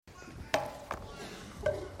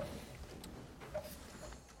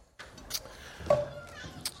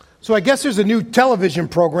So I guess there's a new television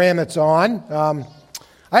program that's on.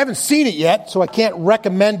 I haven't seen it yet, so I can't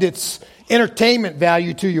recommend its entertainment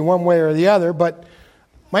value to you one way or the other, but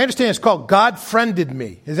my understanding is called God Friended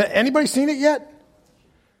Me. Has anybody seen it yet?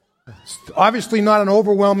 It's obviously not an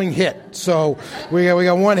overwhelming hit, so we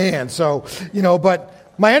got one hand. So,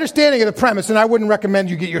 but my understanding of the premise, and I wouldn't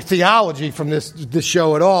recommend you get your theology from this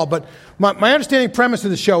show at all, but my understanding premise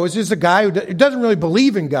of the show is a guy who doesn't really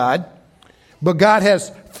believe in God, but God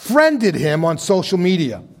has friended him on social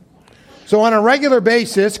media. So on a regular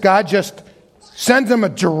basis, God just sends him a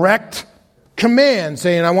direct command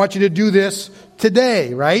saying, I want you to do this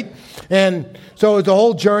today, right? And so it's a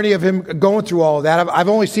whole journey of him going through all of that. I've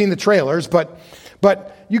only seen the trailers, but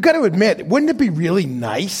you got to admit, wouldn't it be really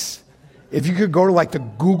nice if you could go to like the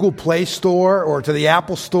Google Play Store or to the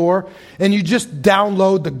Apple Store and you just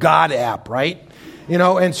download the God app, right?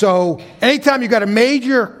 And so anytime you got a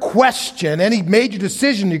major question, any major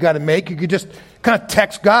decision you got to make, you could just kind of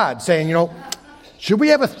text God saying, should we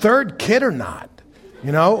have a third kid or not?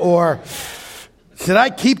 Or should I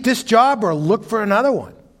keep this job or look for another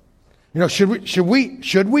one? Should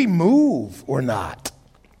we move or not?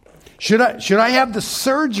 Should I have the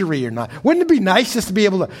surgery or not? Wouldn't it be nice just to be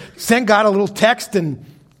able to send God a little text and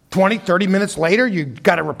 20, 30 minutes later you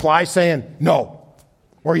got a reply saying no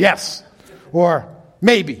or yes or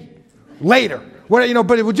maybe later?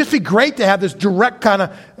 But it would just be great to have this direct kind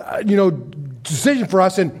of decision for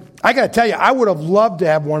us. And I got to tell you, I would have loved to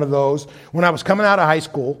have one of those when I was coming out of high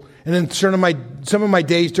school and then some of my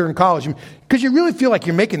days during college. Because you really feel like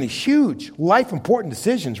you're making these huge, life-important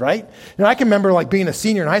decisions, right? I can remember being a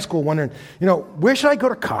senior in high school wondering, where should I go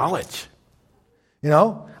to college?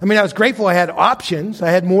 I was grateful I had options. I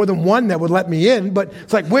had more than one that would let me in, but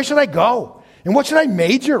it's like, where should I go? And what should I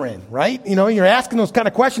major in, right? You're asking those kind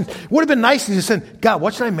of questions. It would have been nice if you said, God,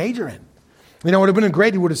 what should I major in? It would have been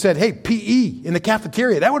great. He would have said, hey, PE in the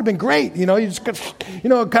cafeteria. That would have been great. You just got,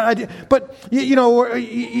 kind of, but,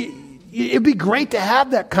 it'd be great to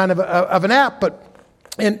have that kind of an app,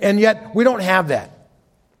 and yet we don't have that.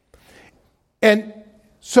 And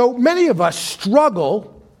so many of us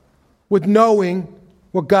struggle with knowing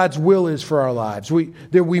what God's will is for our lives. We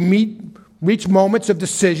reach moments of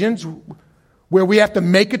decisions where we have to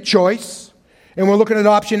make a choice. And we're looking at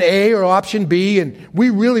option A or option B, and we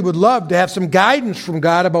really would love to have some guidance from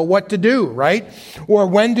God about what to do, right? Or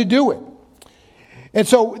when to do it. And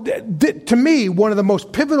so, to me, one of the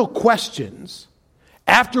most pivotal questions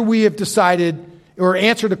after we have decided or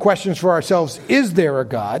answered the questions for ourselves, is there a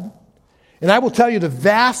God? And I will tell you, the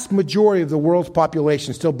vast majority of the world's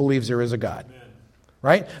population still believes there is a God.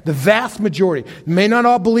 Right? The vast majority. May not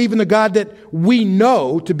all believe in the God that we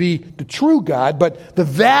know to be the true God, but the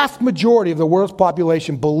vast majority of the world's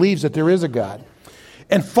population believes that there is a God.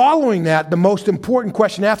 And following that, the most important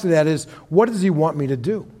question after that is, what does he want me to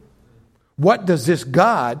do? What does this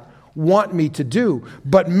God want me to do?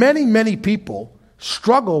 But many, many people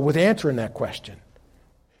struggle with answering that question.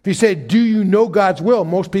 If you say, do you know God's will?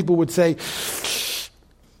 Most people would say,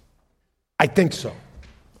 I think so.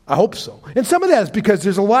 I hope so. And some of that is because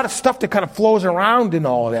there's a lot of stuff that kind of flows around in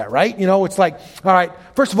all of that, right? It's like, all right,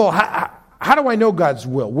 first of all, how do I know God's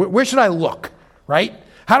will? Where should I look, right?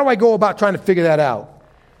 How do I go about trying to figure that out?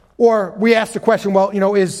 Or we ask the question, well,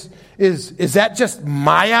 is that just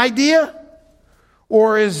my idea?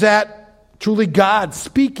 Or is that truly God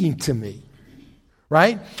speaking to me,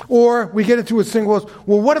 right? Or we get into a thing, well,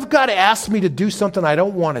 what if God asked me to do something I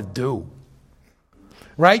don't want to do?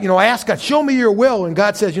 Right? I ask God, show me your will. And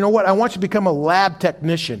God says, you know what? I want you to become a lab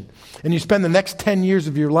technician. And you spend the next 10 years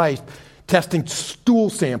of your life testing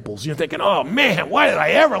stool samples. You're thinking, oh man, why did I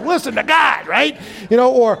ever listen to God? Right?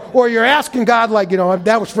 Or you're asking God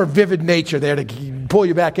that was for vivid nature there to pull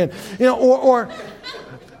you back in.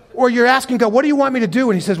 Or you're asking God, what do you want me to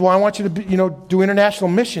do? And he says, well, I want you to, do international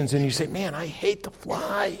missions. And you say, man, I hate to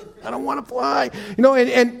fly. I don't want to fly.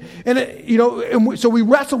 So we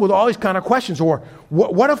wrestle with all these kind of questions. Or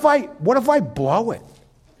what if I blow it?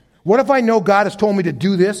 What if I know God has told me to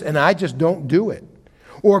do this and I just don't do it?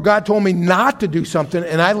 Or God told me not to do something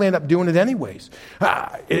and I end up doing it anyways.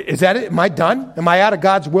 Is that it? Am I done? Am I out of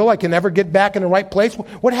God's will? I can never get back in the right place?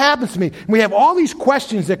 What happens to me? We have all these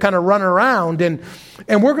questions that kind of run around, and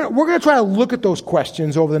we're going to try to look at those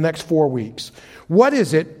questions over the next 4 weeks. What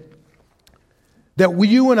is it that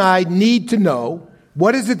you and I need to know?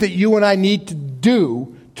 What is it that you and I need to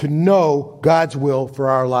do to know God's will for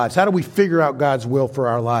our lives? How do we figure out God's will for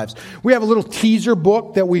our lives? We have a little teaser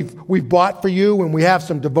book that we've bought for you, and we have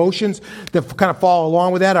some devotions that kind of follow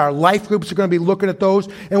along with that. Our life groups are going to be looking at those,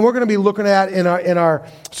 and we're going to be looking at in our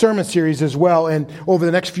sermon series as well, and over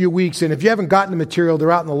the next few weeks. And if you haven't gotten the material,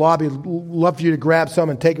 they're out in the lobby. Love for you to grab some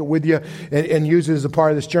and take it with you and use it as a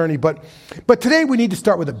part of this journey. But today we need to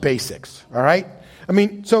start with the basics. All right. I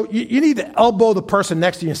mean, so you need to elbow the person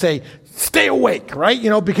next to you and say, stay awake, right?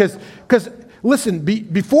 Because listen,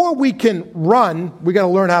 before we can run, we got to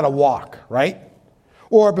learn how to walk, right?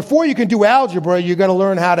 Or before you can do algebra, you got to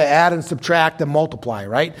learn how to add and subtract and multiply,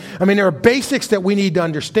 right? I mean, there are basics that we need to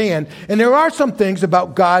understand, and there are some things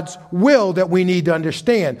about God's will that we need to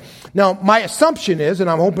understand. Now, my assumption is, and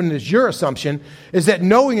I'm hoping it's your assumption, is that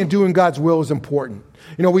knowing and doing God's will is important.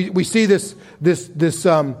 We see this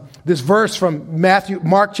verse from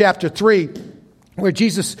Mark chapter 3, where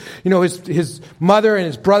Jesus, his mother and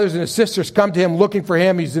his brothers and his sisters come to him looking for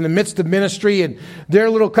him. He's in the midst of ministry, and they're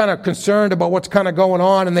a little kind of concerned about what's kind of going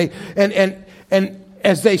on. And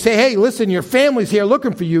as they say, hey, listen, your family's here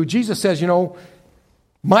looking for you, Jesus says,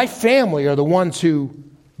 my family are the ones who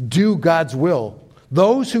do God's will.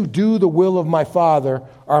 Those who do the will of my Father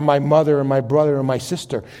are my mother and my brother and my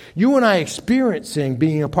sister. You and I experiencing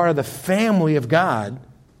being a part of the family of God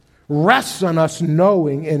rests on us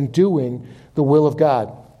knowing and doing the will of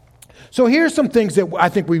God. So here's some things that I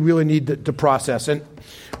think we really need to process. And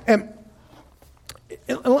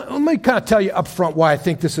let me kind of tell you up front why I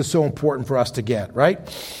think this is so important for us to get, right?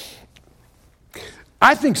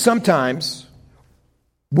 I think sometimes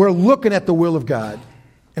we're looking at the will of God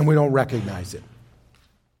and we don't recognize it.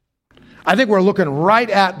 I think we're looking right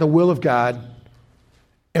at the will of God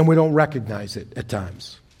and we don't recognize it at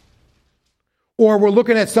times. Or we're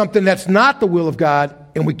looking at something that's not the will of God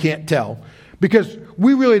and we can't tell because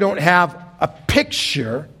we really don't have a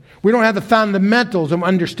picture. We don't have the fundamentals of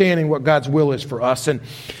understanding what God's will is for us.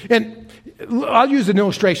 And I'll use an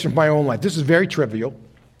illustration of my own life. This is very trivial.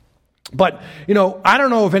 But, I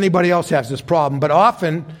don't know if anybody else has this problem, but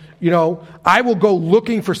often, I will go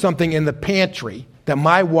looking for something in the pantry that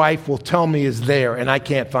my wife will tell me is there and I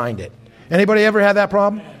can't find it. Anybody ever have that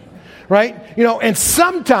problem? Right? And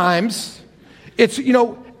sometimes it's,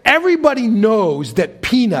 everybody knows that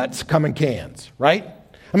peanuts come in cans, right?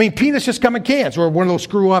 I mean, peanuts just come in cans or one of those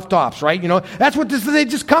screw-off tops, right? That's what they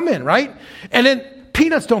just come in, right? And then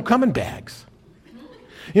peanuts don't come in bags.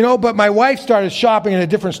 But my wife started shopping in a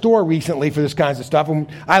different store recently for this kinds of stuff. And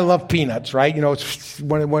I love peanuts, right? It's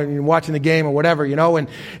when you're watching the game or whatever, And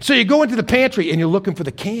so you go into the pantry and you're looking for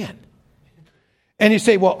the can. And you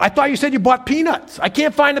say, well, I thought you said you bought peanuts. I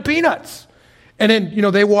can't find the peanuts. And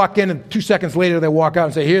then, they walk in and 2 seconds later they walk out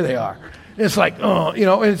and say, here they are. And it's like,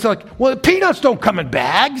 and it's like, well, the peanuts don't come in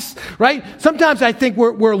bags, right? Sometimes I think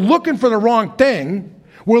we're looking for the wrong thing.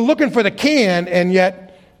 We're looking for the can, and yet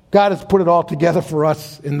God has put it all together for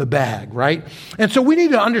us in the bag, right? And so we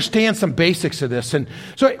need to understand some basics of this. And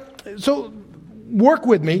so work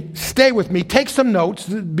with me, stay with me, take some notes.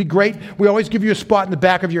 It'd be great. We always give you a spot in the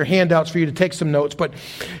back of your handouts for you to take some notes. But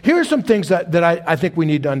here are some things that I think we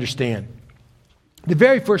need to understand. The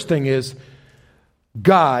very first thing is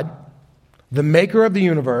God, the maker of the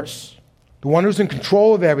universe, the one who's in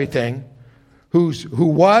control of everything, who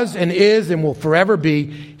was and is and will forever be,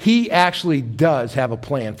 he actually does have a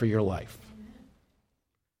plan for your life.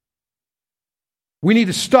 We need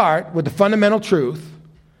to start with the fundamental truth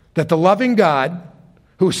that the loving God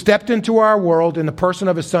who stepped into our world in the person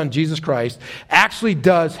of his son, Jesus Christ, actually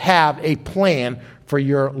does have a plan for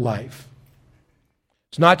your life.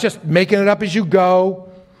 It's not just making it up as you go.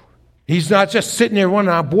 He's not just sitting there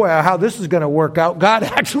wondering, oh boy, how this is going to work out. God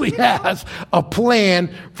actually has a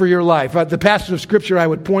plan for your life. The passage of Scripture I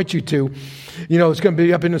would point you to, it's going to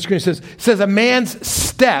be up in the screen. It says a man's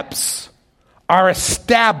steps are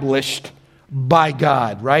established by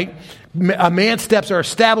God, right? A man's steps are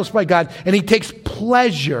established by God, and he takes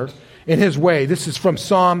pleasure in his way. This is from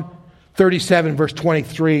Psalm 37, verse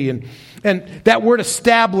 23. And that word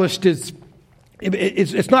established is,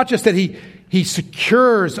 it's not just that he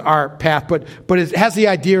secures our path, but it has the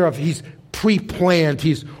idea of he's pre-planned,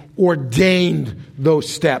 he's ordained those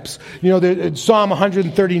steps. Psalm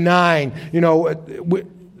 139,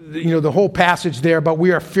 the whole passage there about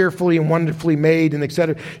we are fearfully and wonderfully made and et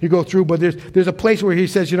cetera. You go through, but there's a place where he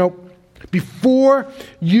says, before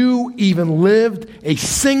you even lived a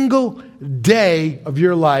single day of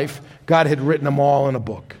your life, God had written them all in a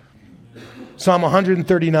book. Psalm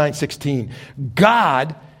 139:16.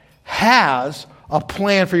 God has a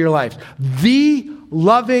plan for your life. The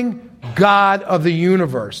loving God of the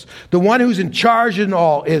universe, the one who's in charge in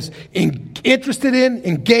all, is interested in,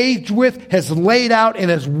 engaged with, has laid out, and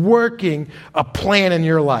is working a plan in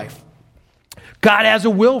your life. God has a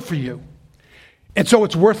will for you. And so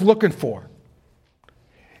it's worth looking for.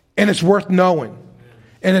 And it's worth knowing.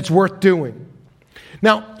 And it's worth doing.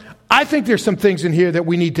 Now, I think there's some things in here that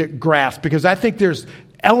we need to grasp, because I think there's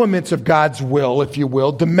elements of God's will, if you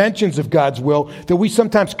will, dimensions of God's will that we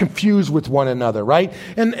sometimes confuse with one another, right?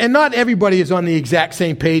 And not everybody is on the exact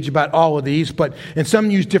same page about all of these, and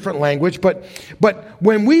some use different language. But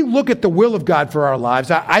when we look at the will of God for our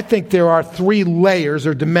lives, I think there are three layers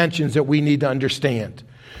or dimensions that we need to understand.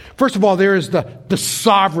 First of all, there is the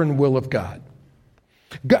sovereign will of God.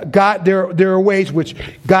 God, there are ways which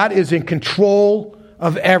God is in control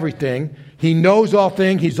of everything. He knows all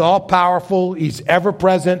things. He's all powerful. He's ever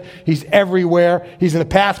present. He's everywhere. He's in the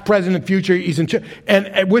past, present, and future.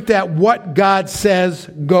 And with that, what God says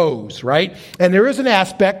goes, right? And there is an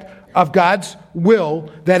aspect of God's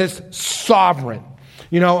will that is sovereign.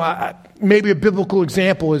 Maybe a biblical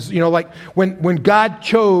example is, like when God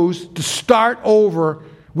chose to start over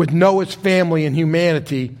with Noah's family and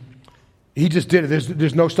humanity, he just did it.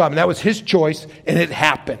 There's no stopping. That was his choice, and it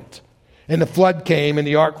happened. And the flood came, and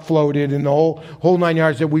the ark floated, and the whole 9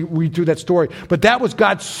 yards that we read through that story. But that was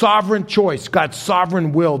God's sovereign choice, God's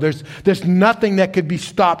sovereign will. There's nothing that could be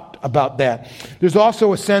stopped about that. There's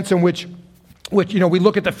also a sense in which we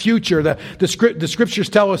look at the future. The scriptures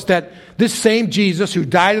tell us that this same Jesus who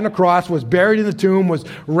died on the cross, was buried in the tomb, was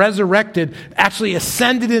resurrected, actually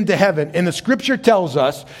ascended into heaven. And the scripture tells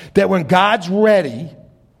us that when God's ready,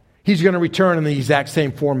 he's going to return in the exact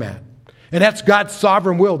same format. And that's God's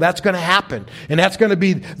sovereign will. That's going to happen. And that's going to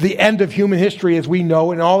be the end of human history as we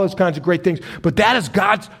know, and all those kinds of great things. But that is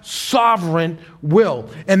God's sovereign will.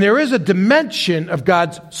 And there is a dimension of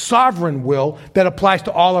God's sovereign will that applies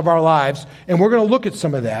to all of our lives. And we're going to look at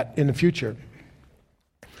some of that in the future.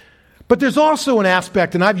 But there's also an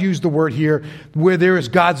aspect, and I've used the word here, where there is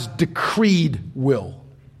God's decreed will.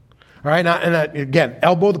 All right, again,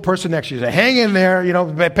 elbow the person next to you. Say, hang in there,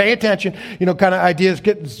 pay attention, kind of ideas.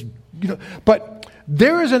 But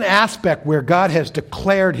there is an aspect where God has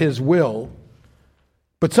declared his will,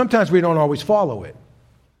 but sometimes we don't always follow it.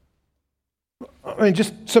 I mean,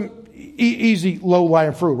 just some easy,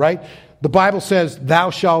 low-lying fruit, right? The Bible says, thou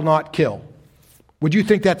shalt not kill. Would you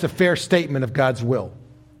think that's a fair statement of God's will?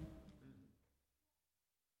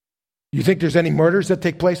 You think there's any murders that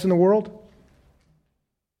take place in the world?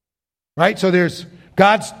 Right? So there's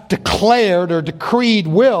God's declared or decreed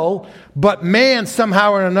will, but man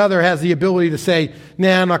somehow or another has the ability to say,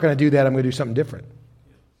 nah, I'm not going to do that. I'm going to do something different.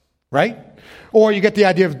 Right? Or you get the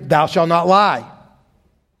idea of thou shalt not lie.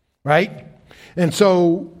 Right? And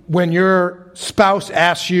so when your spouse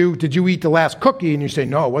asks you, did you eat the last cookie? And you say,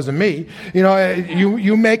 no, it wasn't me.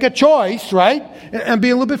 You make a choice, right? And be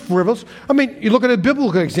a little bit frivolous. I mean, you look at a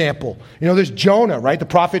biblical example. There's Jonah, right? The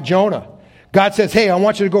prophet Jonah. God says, hey, I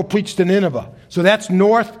want you to go preach to Nineveh. So that's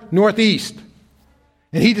northeast.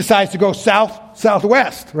 And he decides to go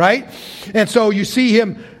southwest, right? And so you see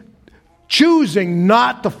him choosing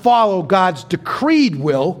not to follow God's decreed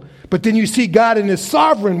will, but then you see God in his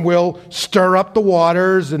sovereign will stir up the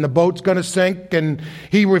waters, and the boat's going to sink, and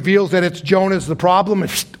he reveals that it's Jonah's the problem,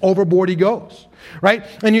 and overboard he goes, right?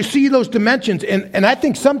 And you see those dimensions, and I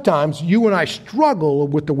think sometimes you and I struggle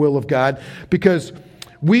with the will of God because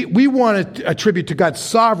we want to attribute to God's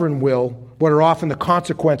sovereign will what are often the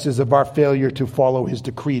consequences of our failure to follow his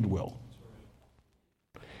decreed will.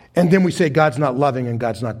 And then we say God's not loving and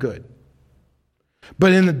God's not good.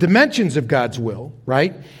 But in the dimensions of God's will,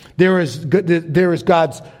 right, there is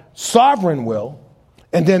God's sovereign will,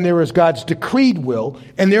 and then there is God's decreed will,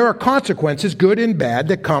 and there are consequences, good and bad,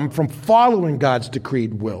 that come from following God's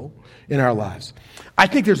decreed will in our lives. I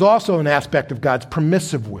think there's also an aspect of God's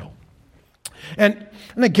permissive will. And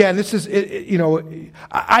again, this is,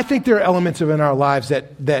 I think there are elements in our lives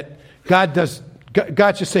that God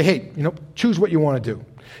just say, hey, choose what you want to do.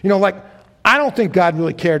 Like, I don't think God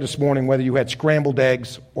really cared this morning whether you had scrambled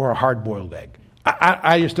eggs or a hard-boiled egg.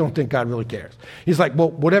 I just don't think God really cares. He's like, well,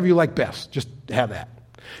 whatever you like best, just have that.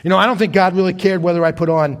 I don't think God really cared whether I put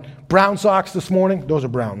on brown socks this morning. Those are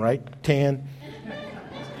brown, right? Tan.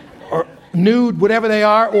 Or nude, whatever they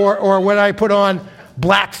are, or when I put on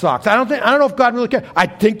black socks. I don't know if God really cares. I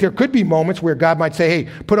think there could be moments where God might say, hey,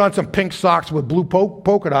 put on some pink socks with blue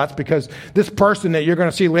polka dots, because this person that you're going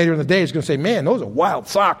to see later in the day is going to say, man, those are wild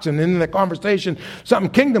socks. And in the conversation,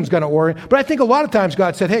 something kingdom's going to orient. But I think a lot of times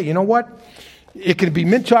God said, hey, you know what? It can be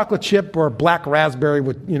mint chocolate chip or black raspberry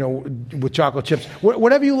with chocolate chips.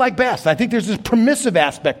 Whatever you like best. I think there's this permissive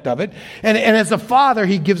aspect of it. And as a father,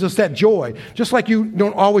 he gives us that joy. Just like you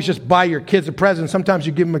don't always just buy your kids a present. Sometimes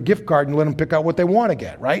you give them a gift card and let them pick out what they want to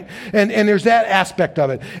get, right? And there's that aspect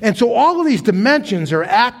of it. And so all of these dimensions are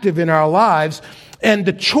active in our lives. And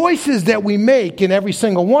the choices that we make in every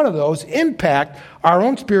single one of those impact our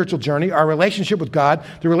own spiritual journey, our relationship with God,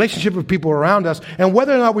 the relationship with people around us, and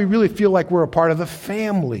whether or not we really feel like we're a part of the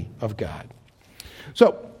family of God.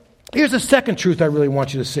 So here's the second truth I really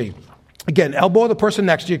want you to see. Again, elbow the person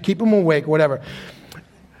next to you, keep them awake, whatever.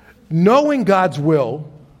 Knowing God's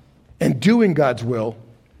will and doing God's will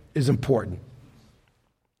is important.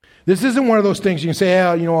 This isn't one of those things you can say,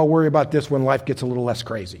 I'll worry about this when life gets a little less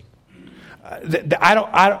crazy.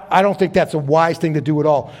 I don't think that's a wise thing to do at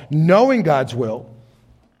all. Knowing God's will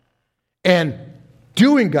and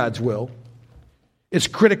doing God's will is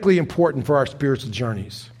critically important for our spiritual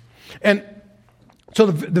journeys. And so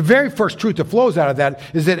the very first truth that flows out of that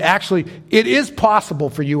is that actually it is possible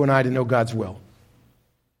for you and I to know God's will.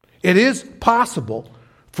 It is possible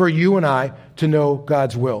for you and I to know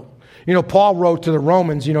God's will. Paul wrote to the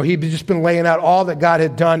Romans, he'd just been laying out all that God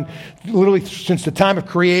had done literally since the time of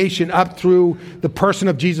creation up through the person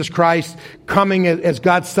of Jesus Christ, coming as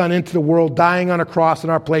God's Son into the world, dying on a cross in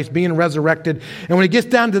our place, being resurrected. And when he gets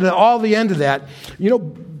down to the end of that,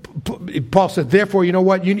 Paul said, therefore, you know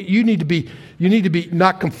what? You need to be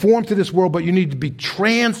not conformed to this world, but you need to be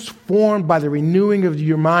transformed by the renewing of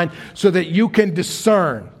your mind so that you can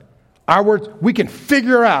discern. Our words, we can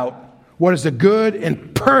figure out what is the good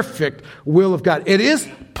and perfect will of God. It is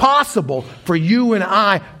possible for you and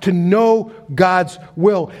I to know God's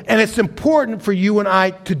will. And it's important for you and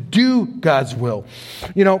I to do God's will.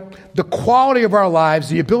 The quality of our lives,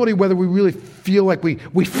 the ability whether we really feel like we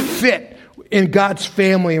fit in God's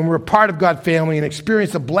family and we're a part of God's family and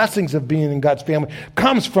experience the blessings of being in God's family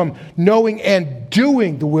comes from knowing and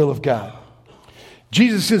doing the will of God.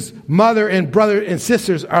 Jesus' mother and brother and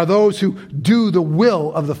sisters are those who do the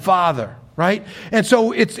will of the Father, right? And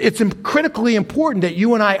so it's critically important that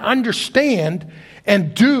you and I understand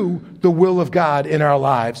and do the will of God in our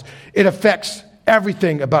lives. It affects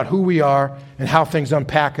everything about who we are and how things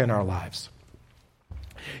unpack in our lives.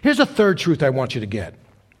 Here's a third truth I want you to get.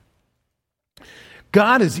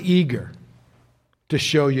 God is eager to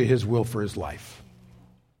show you his will for his life.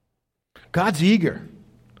 God's eager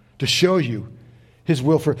to show you his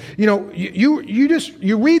will for,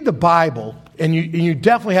 you read the Bible and you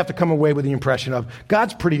definitely have to come away with the impression of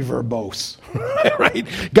God's pretty verbose, right?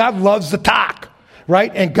 God loves to talk,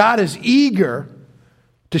 right? And God is eager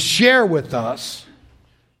to share with us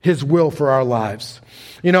his will for our lives.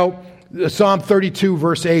 Psalm 32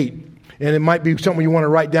 verse 8, and it might be something you want to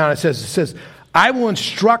write down. It says, I will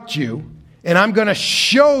instruct you and I'm going to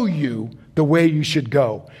show you the way you should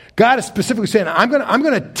go. God is specifically saying, I'm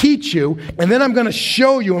going to teach you, and then I'm going to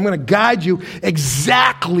show you, I'm going to guide you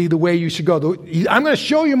exactly the way you should go. I'm going to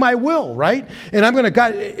show you my will, right? And I'm going to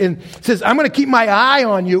guide, and it says, I'm going to keep my eye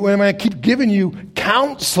on you, and I'm going to keep giving you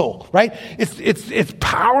counsel, right? It's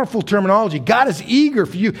powerful terminology. God is eager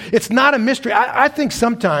for you. It's not a mystery. I think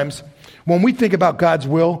sometimes when we think about God's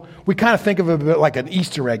will, we kind of think of it like an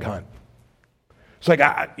Easter egg hunt. It's like,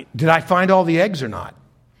 did I find all the eggs or not?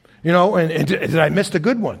 And did I miss the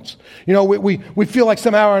good ones? We feel like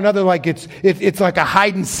somehow or another like it's like a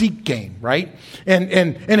hide and seek game, right? And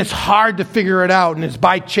it's hard to figure it out, and it's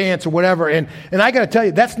by chance or whatever. And I got to tell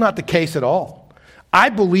you, that's not the case at all. I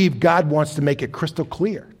believe God wants to make it crystal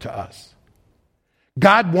clear to us.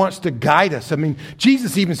 God wants to guide us. I mean,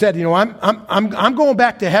 Jesus even said, I'm going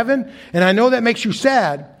back to heaven, and I know that makes you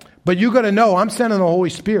sad, but you got to know I'm sending the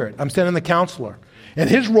Holy Spirit. I'm sending the counselor. And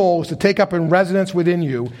his role is to take up in residence within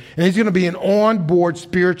you, and he's going to be an on-board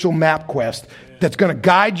spiritual map quest that's going to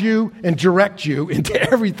guide you and direct you into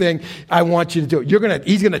everything I want you to do.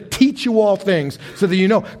 He's going to teach you all things so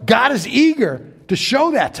that God is eager to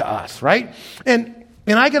show that to us, right? And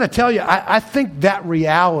I got to tell you, I think that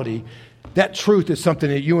reality, that truth is something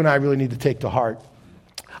that you and I really need to take to heart.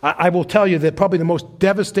 I will tell you that probably the most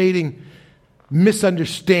devastating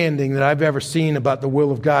misunderstanding that I've ever seen about the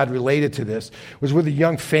will of God related to this was with a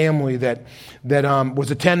young family that was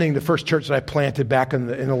attending the first church that I planted back in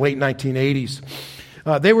the late 1980s.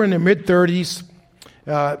 They were in their mid-30s,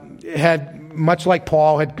 had, much like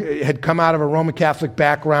Paul, had come out of a Roman Catholic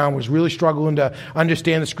background, was really struggling to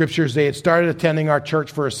understand the scriptures. They had started attending our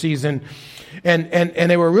church for a season, and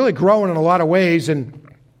they were really growing in a lot of ways, and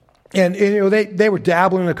they were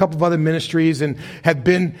dabbling in a couple of other ministries and had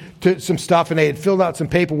been to some stuff, and they had filled out some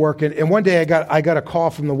paperwork. And one day I got a call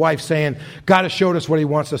from the wife saying, God has showed us what he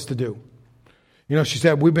wants us to do. She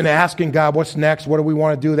said, we've been asking God, what's next? What do we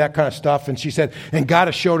want to do? That kind of stuff. And she said, and God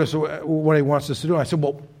has showed us what he wants us to do. And I said,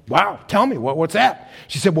 well, wow, tell me, what's that?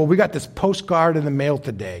 She said, well, we got this postcard in the mail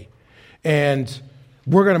today, and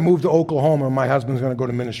we're going to move to Oklahoma, and my husband's going to go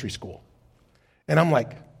to ministry school. And I'm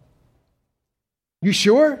like, you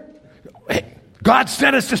sure? Hey, God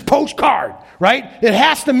sent us this postcard, right? It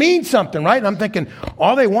has to mean something, right? And I'm thinking,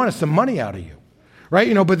 all they want is some money out of you,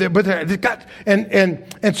 right? But they got,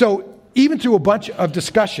 and so even through a bunch of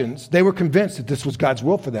discussions, they were convinced that this was God's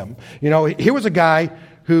will for them. Here was a guy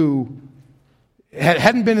who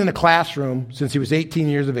hadn't been in a classroom since he was 18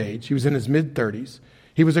 years of age. He was in his mid-30s.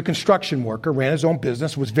 He was a construction worker, ran his own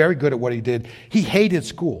business, was very good at what he did. He hated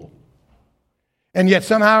school. And yet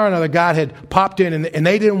somehow or another, God had popped in, and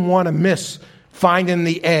they didn't want to miss finding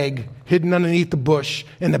the egg hidden underneath the bush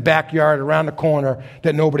in the backyard around the corner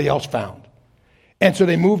that nobody else found. And so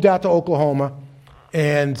they moved out to Oklahoma,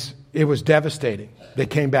 and it was devastating. They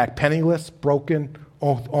came back penniless, broken,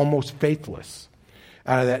 almost faithless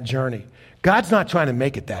out of that journey. God's not trying to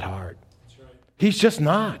make it that hard. That's right. He's just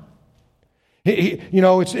not.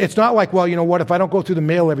 It's not like, well, you know what, if I don't go through the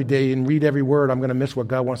mail every day and read every word, I'm going to miss what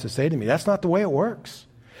God wants to say to me. That's not the way it works.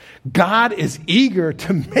 God is eager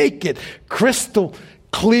to make it crystal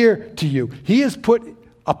clear to you. He has put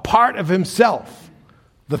a part of himself,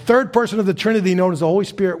 the third person of the Trinity known as the Holy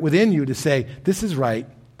Spirit, within you to say, this is right,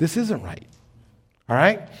 this isn't right. All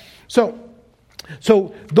right? So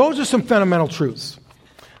those are some fundamental truths.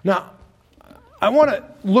 Now, I want to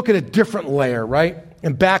look at a different layer, right?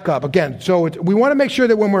 And back up. Again, so we want to make sure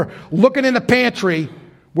that when we're looking in the pantry,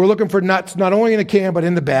 we're looking for nuts, not only in a can, but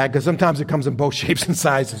in the bag, because sometimes it comes in both shapes and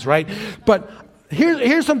sizes, right? But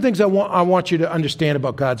here's some things I want you to understand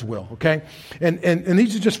about God's will, okay? And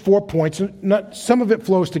these are just 4 points. Some of it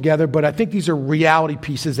flows together, but I think these are reality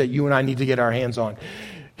pieces that you and I need to get our hands on.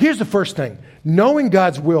 Here's the first thing. Knowing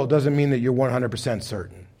God's will doesn't mean that you're 100%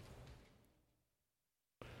 certain.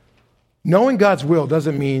 Knowing God's will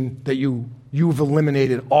doesn't mean that you've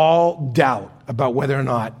eliminated all doubt about whether or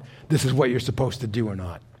not this is what you're supposed to do or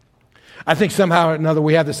not. I think somehow or another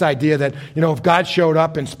we have this idea that, if God showed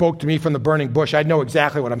up and spoke to me from the burning bush, I'd know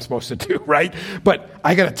exactly what I'm supposed to do, right? But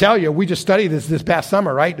I got to tell you, we just studied this past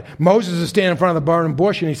summer, right? Moses is standing in front of the burning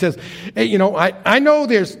bush and he says, hey, I know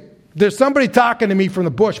there's somebody talking to me from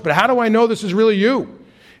the bush, but how do I know this is really you?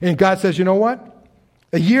 And God says, you know what?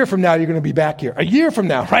 A year from now, you're going to be back here. A year from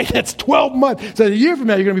now, right? That's 12 months. So a year from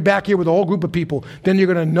now, you're going to be back here with a whole group of people. Then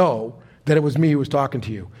you're going to know that it was me who was talking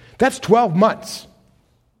to you. That's 12 months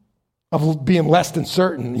of being less than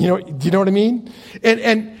certain. Do you know what I mean?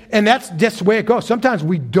 And that's just the way it goes. Sometimes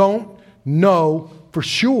we don't know for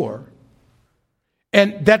sure.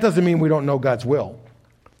 And that doesn't mean we don't know God's will.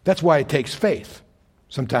 That's why it takes faith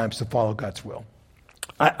sometimes to follow God's will.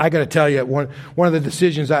 I got to tell you, one of the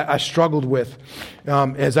decisions I struggled with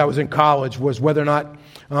as I was in college was whether or not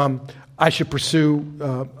I should pursue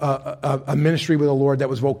a ministry with the Lord that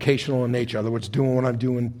was vocational in nature. In other words, doing what I'm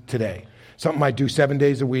doing today. Something I do 7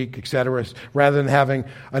 days a week, et cetera, rather than having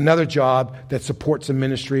another job that supports a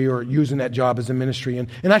ministry or using that job as a ministry.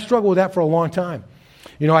 And I struggled with that for a long time.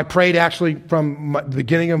 I prayed actually from the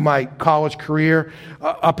beginning of my college career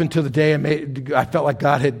up until the day I felt like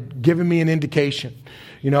God had given me an indication.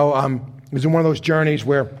 It was in one of those journeys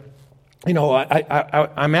where,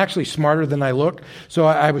 I'm actually smarter than I look. So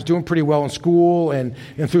I was doing pretty well in school, and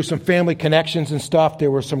through some family connections and stuff,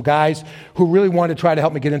 there were some guys who really wanted to try to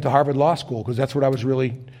help me get into Harvard Law School, because that's what I was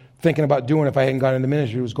really thinking about doing if I hadn't gone into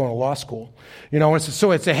ministry, was going to law school.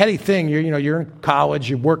 So it's a heady thing. You're in college,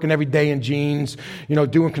 you're working every day in jeans,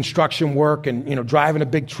 doing construction work and, driving a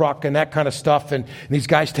big truck and that kind of stuff. And these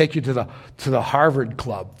guys take you to the Harvard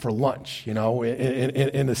Club for lunch,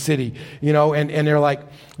 in the city, and they're like,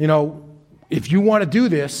 if you want to do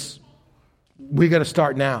this, we got to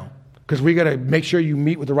start now. Because we got to make sure you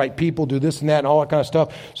meet with the right people, do this and that and all that kind of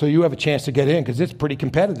stuff, so you have a chance to get in, because it's pretty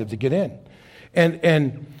competitive to get in.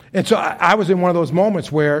 And so I was in one of those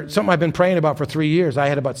moments where something I've been praying about for 3 years, I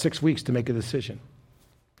had about 6 weeks to make a decision.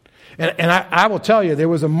 And I will tell you, there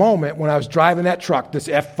was a moment when I was driving that truck, this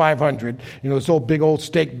F500, this old big old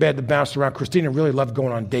steak bed that bounced around. Christina really loved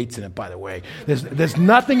going on dates in it, by the way. There's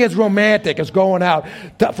nothing as romantic as going out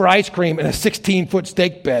for ice cream in a 16-foot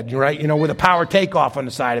steak bed, right? With a power takeoff on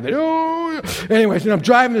the side of it. Ooh. Anyways, I'm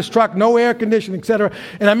driving this truck, no air conditioning, et cetera.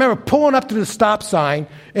 And I remember pulling up to the stop sign,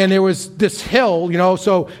 and there was this hill,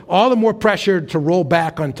 so all the more pressure to roll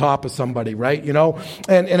back on top of somebody, right?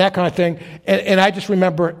 And that kind of thing. And I just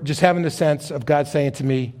remember just having the sense of God saying to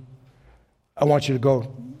me, I want you to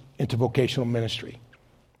go into vocational ministry.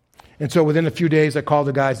 And so within a few days, I called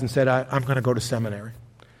the guys and said, I'm going to go to seminary.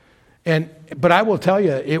 But I will tell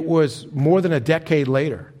you, it was more than a decade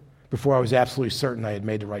later before I was absolutely certain I had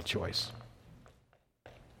made the right choice.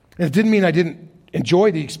 And it didn't mean I didn't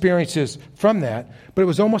enjoy the experiences from that, but it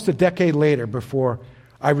was almost a decade later before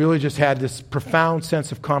I really just had this profound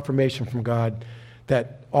sense of confirmation from God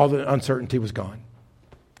that all the uncertainty was gone.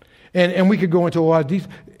 And we could go into a lot of detail.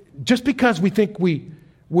 Just because we think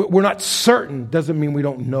we're not certain doesn't mean we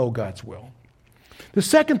don't know God's will. The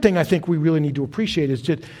second thing I think we really need to appreciate is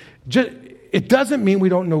just it doesn't mean we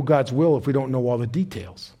don't know God's will if we don't know all the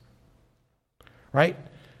details. Right?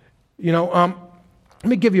 Let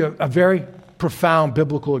me give you a very profound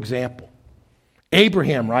biblical example.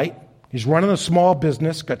 Abraham, right? He's running a small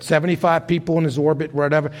business, got 75 people in his orbit,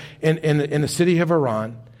 whatever, in the city of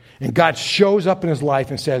Haran. And God shows up in his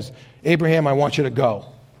life and says, Abraham, I want you to go.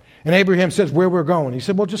 And Abraham says, where we're going? He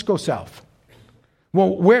said, well, just go south.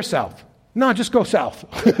 Well, where south? No, just go south.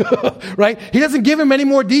 Right? He doesn't give him any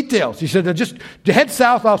more details. He said, just head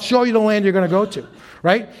south, I'll show you the land you're going to go to.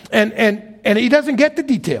 Right? And he doesn't get the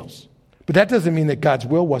details. But that doesn't mean that God's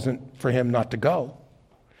will wasn't for him not to go.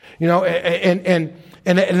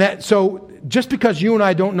 So just because you and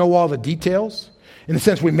I don't know all the details, in the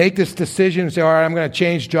sense we make this decision and say, all right, I'm going to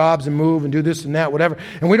change jobs and move and do this and that, whatever,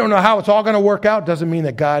 and we don't know how it's all going to work out, doesn't mean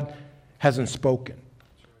that God hasn't spoken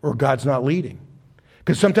or God's not leading.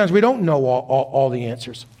 Because sometimes we don't know all the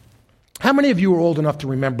answers. How many of you are old enough to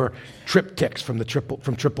remember triptychs from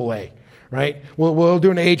AAA? Right? We'll do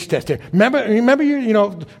an age test here. Remember you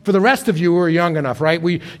for the rest of you who are young enough, right?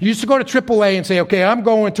 We used to go to AAA and say, okay, I'm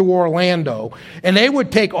going to Orlando. And they would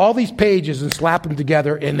take all these pages and slap them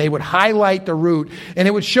together, and they would highlight the route, and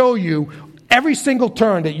it would show you every single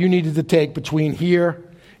turn that you needed to take between here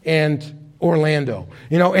and Orlando.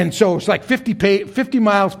 And so it's like 50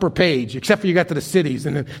 miles per page, except for you got to the cities,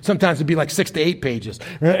 and then sometimes it'd be like 6 to 8 pages.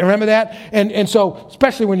 Remember that? And so,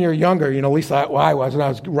 especially when you're younger, at least I was, when I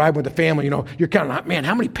was riding with the family, you're counting, man,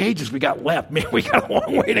 how many pages we got left? Man, we got a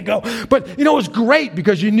long way to go. But, it was great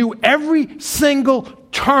because you knew every single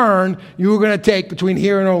turn you were going to take between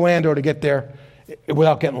here and Orlando to get there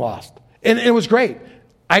without getting lost. And it was great.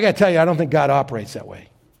 I got to tell you, I don't think God operates that way.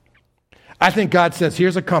 I think God says,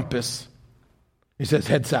 here's a compass. He says,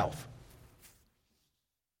 head south.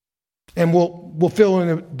 And we'll fill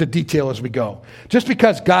in the detail as we go. Just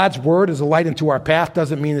because God's word is a light into our path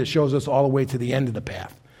doesn't mean it shows us all the way to the end of the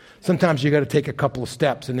path. Sometimes you got to take a couple of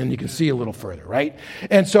steps and then you can see a little further, right?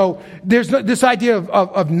 And so there's this idea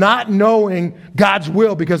of not knowing God's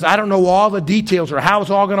will because I don't know all the details or how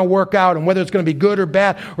it's all going to work out and whether it's going to be good or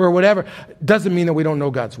bad or whatever, doesn't mean that we don't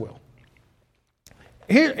know God's will.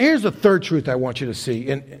 Here's the third truth I want you to see,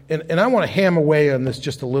 and I want to hammer away on this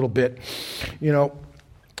just a little bit.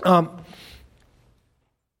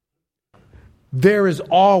 There is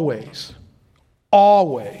always,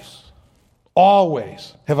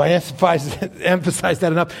 have I emphasized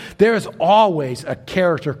that enough? There is always a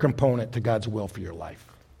character component to God's will for your life.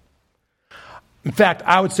 In fact,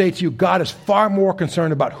 I would say to you, God is far more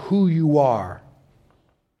concerned about who you are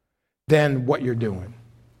than what you're doing.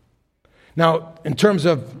 Now, in terms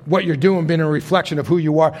of what you're doing being a reflection of who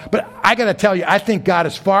you are, but I got to tell you, I think God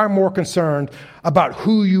is far more concerned about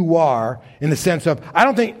who you are in the sense of, I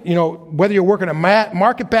don't think, whether you're working at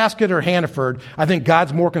Market Basket or Hannaford, I think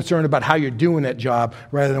God's more concerned about how you're doing that job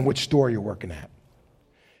rather than which store you're working at.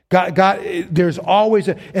 God, there's always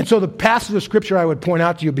and so the passage of Scripture I would point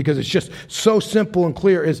out to you because it's just so simple and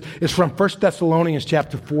clear is from 1 Thessalonians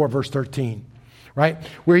chapter 4, verse 13, right?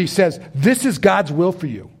 Where he says, this is God's will for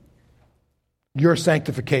you. Your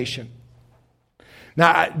sanctification.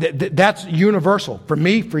 Now, that's universal for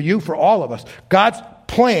me, for you, for all of us. God's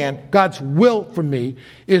plan, God's will for me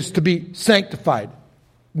is to be sanctified.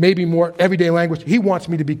 Maybe more everyday language. He wants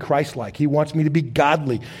me to be Christ-like. He wants me to be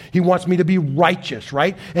godly. He wants me to be righteous,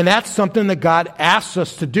 right? And that's something that God asks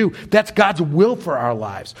us to do. That's God's will for our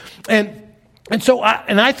lives. And so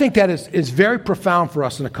I think that is very profound for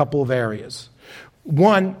us in a couple of areas.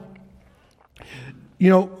 One,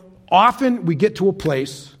 often we get to a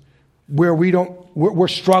place where we're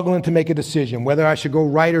struggling to make a decision, whether I should go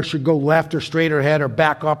right or should go left or straight ahead or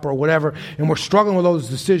back up or whatever, and we're struggling with those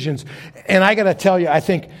decisions. And I got to tell you, I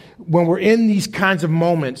think when we're in these kinds of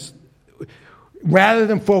moments, rather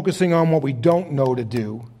than focusing on what we don't know to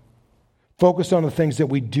do, focus on the things that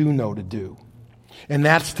we do know to do. And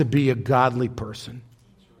that's to be a godly person,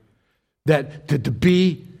 that to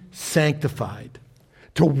be sanctified.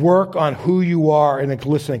 To work on who you are and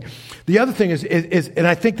listening. The other thing is, and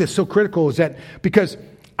I think that's so critical, is that because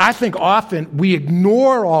I think often we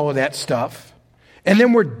ignore all of that stuff, and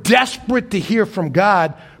then we're desperate to hear from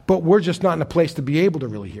God, but we're just not in a place to be able to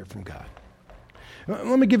really hear from God.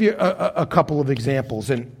 Let me give you a couple of examples.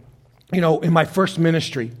 And, in my first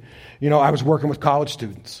ministry, I was working with college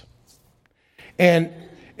students. And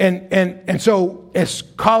so as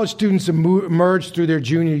college students emerged through their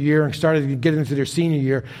junior year and started to get into their senior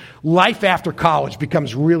year, life after college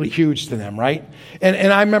becomes really huge to them, right?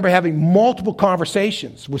 And I remember having multiple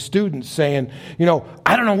conversations with students saying,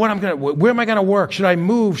 I don't know where am I going to work? Should I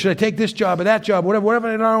move? Should I take this job or that job?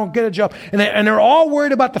 Whatever, and I don't get a job. And they're all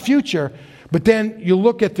worried about the future. But then you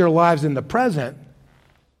look at their lives in the present,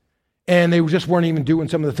 and they just weren't even doing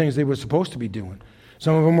some of the things they were supposed to be doing.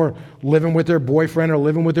 Some of them were living with their boyfriend or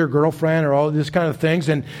living with their girlfriend or all this kind of things.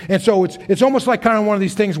 And so it's almost like kind of one of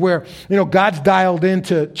these things where, God's dialed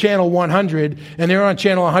into channel 100 and they're on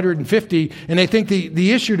channel 150, and they think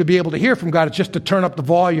the issue to be able to hear from God is just to turn up the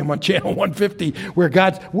volume on channel 150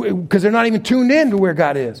 because they're not even tuned in to where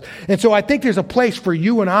God is. And so I think there's a place for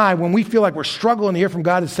you and I when we feel like we're struggling to hear from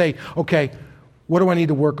God to say, okay, what do I need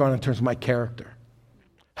to work on in terms of my character?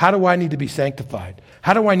 How do I need to be sanctified?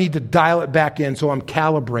 How do I need to dial it back in so I'm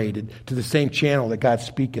calibrated to the same channel that God's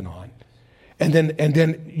speaking on? And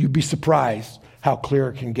then you'd be surprised how clear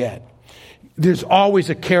it can get. There's always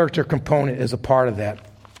a character component as a part of that.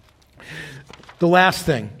 The last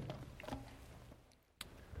thing,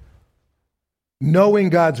 knowing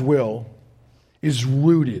God's will is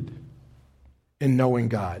rooted in knowing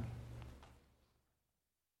God.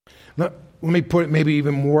 Let me put it maybe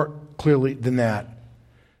even more clearly than that.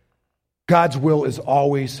 God's will is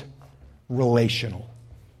always relational.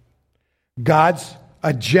 God's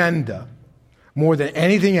agenda, more than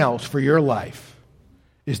anything else for your life,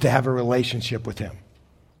 is to have a relationship with Him.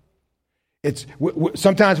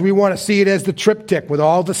 Sometimes we want to see it as the triptych with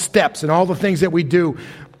all the steps and all the things that we do,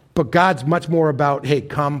 but God's much more about, hey,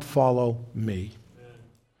 come follow me.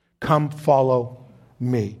 Come follow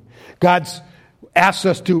me. God's asks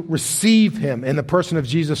us to receive Him in the person of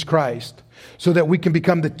Jesus Christ so that we can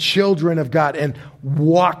become the children of God and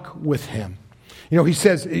walk with Him. He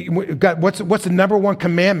says, God, what's the number one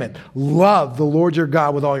commandment? Love the Lord your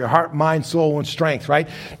God with all your heart, mind, soul, and strength, right?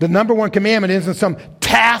 The number one commandment isn't some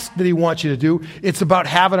task that He wants you to do. It's about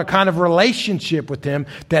having a kind of relationship with Him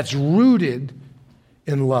that's rooted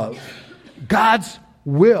in love. God's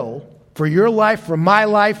will for your life, for my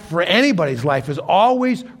life, for anybody's life is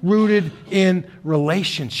always rooted in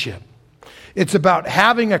relationship. It's about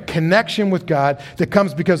having a connection with God that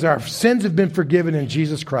comes because our sins have been forgiven in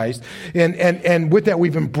Jesus Christ. And with that,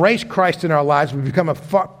 we've embraced Christ in our lives. We've become a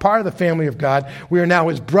part of the family of God. We are now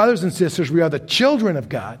His brothers and sisters. We are the children of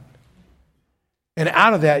God. And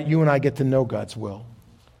out of that, you and I get to know God's will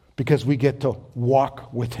because we get to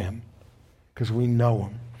walk with Him because we know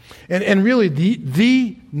Him. And really,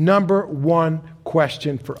 the number one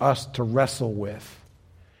question for us to wrestle with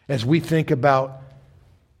as we think about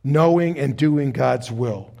knowing and doing God's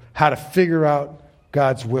will, how to figure out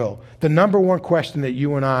God's will. The number one question that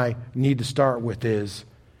you and I need to start with is,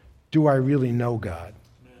 do I really know God?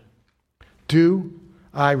 Do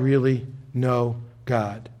I really know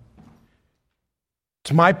God?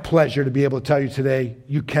 It's my pleasure to be able to tell you today,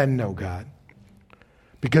 you can know God.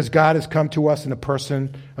 Because God has come to us in the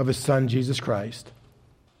person of His Son, Jesus Christ.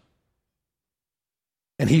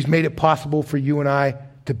 And He's made it possible for you and I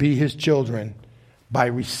to be His children by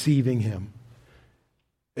receiving Him.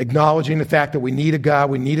 Acknowledging the fact that we need a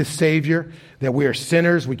God, we need a Savior, that we are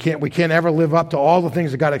sinners, we can't ever live up to all the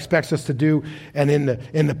things that God expects us to do, and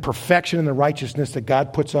in the perfection and the righteousness that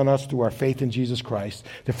God puts on us through our faith in Jesus Christ,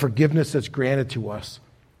 the forgiveness that's granted to us.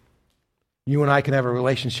 You and I can have a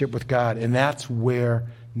relationship with God, and that's where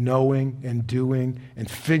knowing and doing and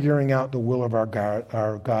figuring out the will of our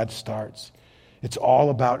God starts. It's all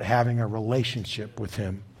about having a relationship with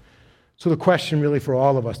Him. So the question really for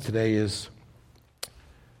all of us today is,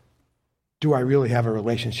 do I really have a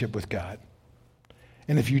relationship with God?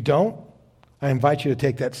 And if you don't, I invite you to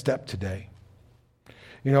take that step today.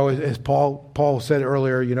 As Paul said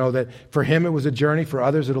earlier, that for him it was a journey, for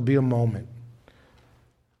others it'll be a moment.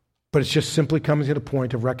 But it's just simply coming to the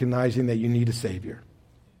point of recognizing that you need a Savior.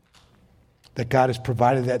 That God has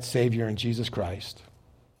provided that Savior in Jesus Christ.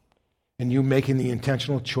 And you making the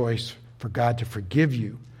intentional choice for God to forgive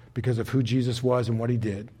you because of who Jesus was and what He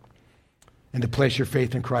did. And to place your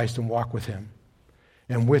faith in Christ and walk with Him.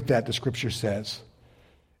 And with that, the Scripture says,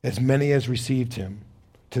 as many as received Him,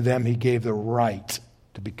 to them He gave the right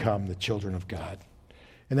to become the children of God.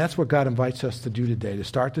 And that's what God invites us to do today, to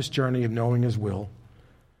start this journey of knowing His will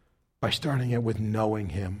by starting it with knowing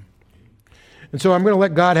Him. And so I'm going to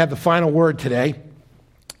let God have the final word today,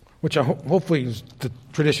 which hopefully is the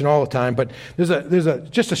tradition all the time, but there's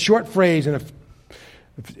just a short phrase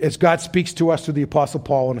as God speaks to us through the Apostle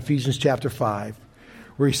Paul in Ephesians chapter 5,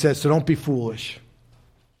 where he says, so don't be foolish,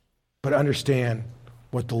 but understand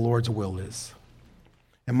what the Lord's will is.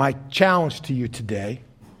 And my challenge to you today,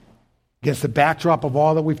 against the backdrop of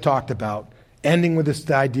all that we've talked about, ending with this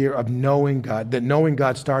idea of knowing God, that knowing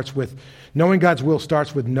God's will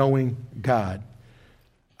starts with knowing God.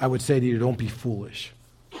 I would say to you, don't be foolish,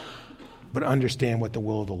 but understand what the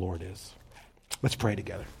will of the Lord is. Let's pray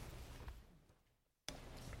together.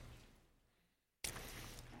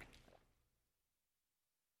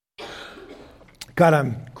 God,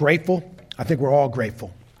 I'm grateful. I think we're all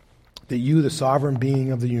grateful that you, the sovereign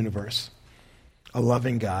being of the universe, a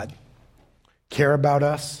loving God, care about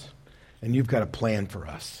us, and you've got a plan for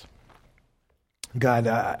us. God,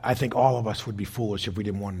 I think all of us would be foolish if we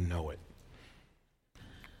didn't want to know it.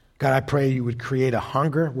 God, I pray you would create a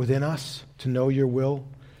hunger within us to know your will.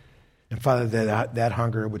 And Father, that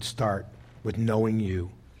hunger would start with knowing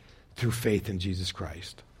you through faith in Jesus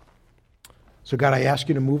Christ. So God, I ask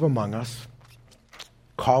you to move among us.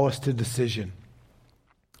 Call us to decision.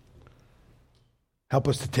 Help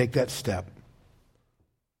us to take that step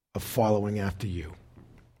of following after you.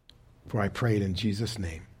 For I pray it in Jesus'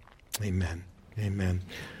 name. Amen. Amen.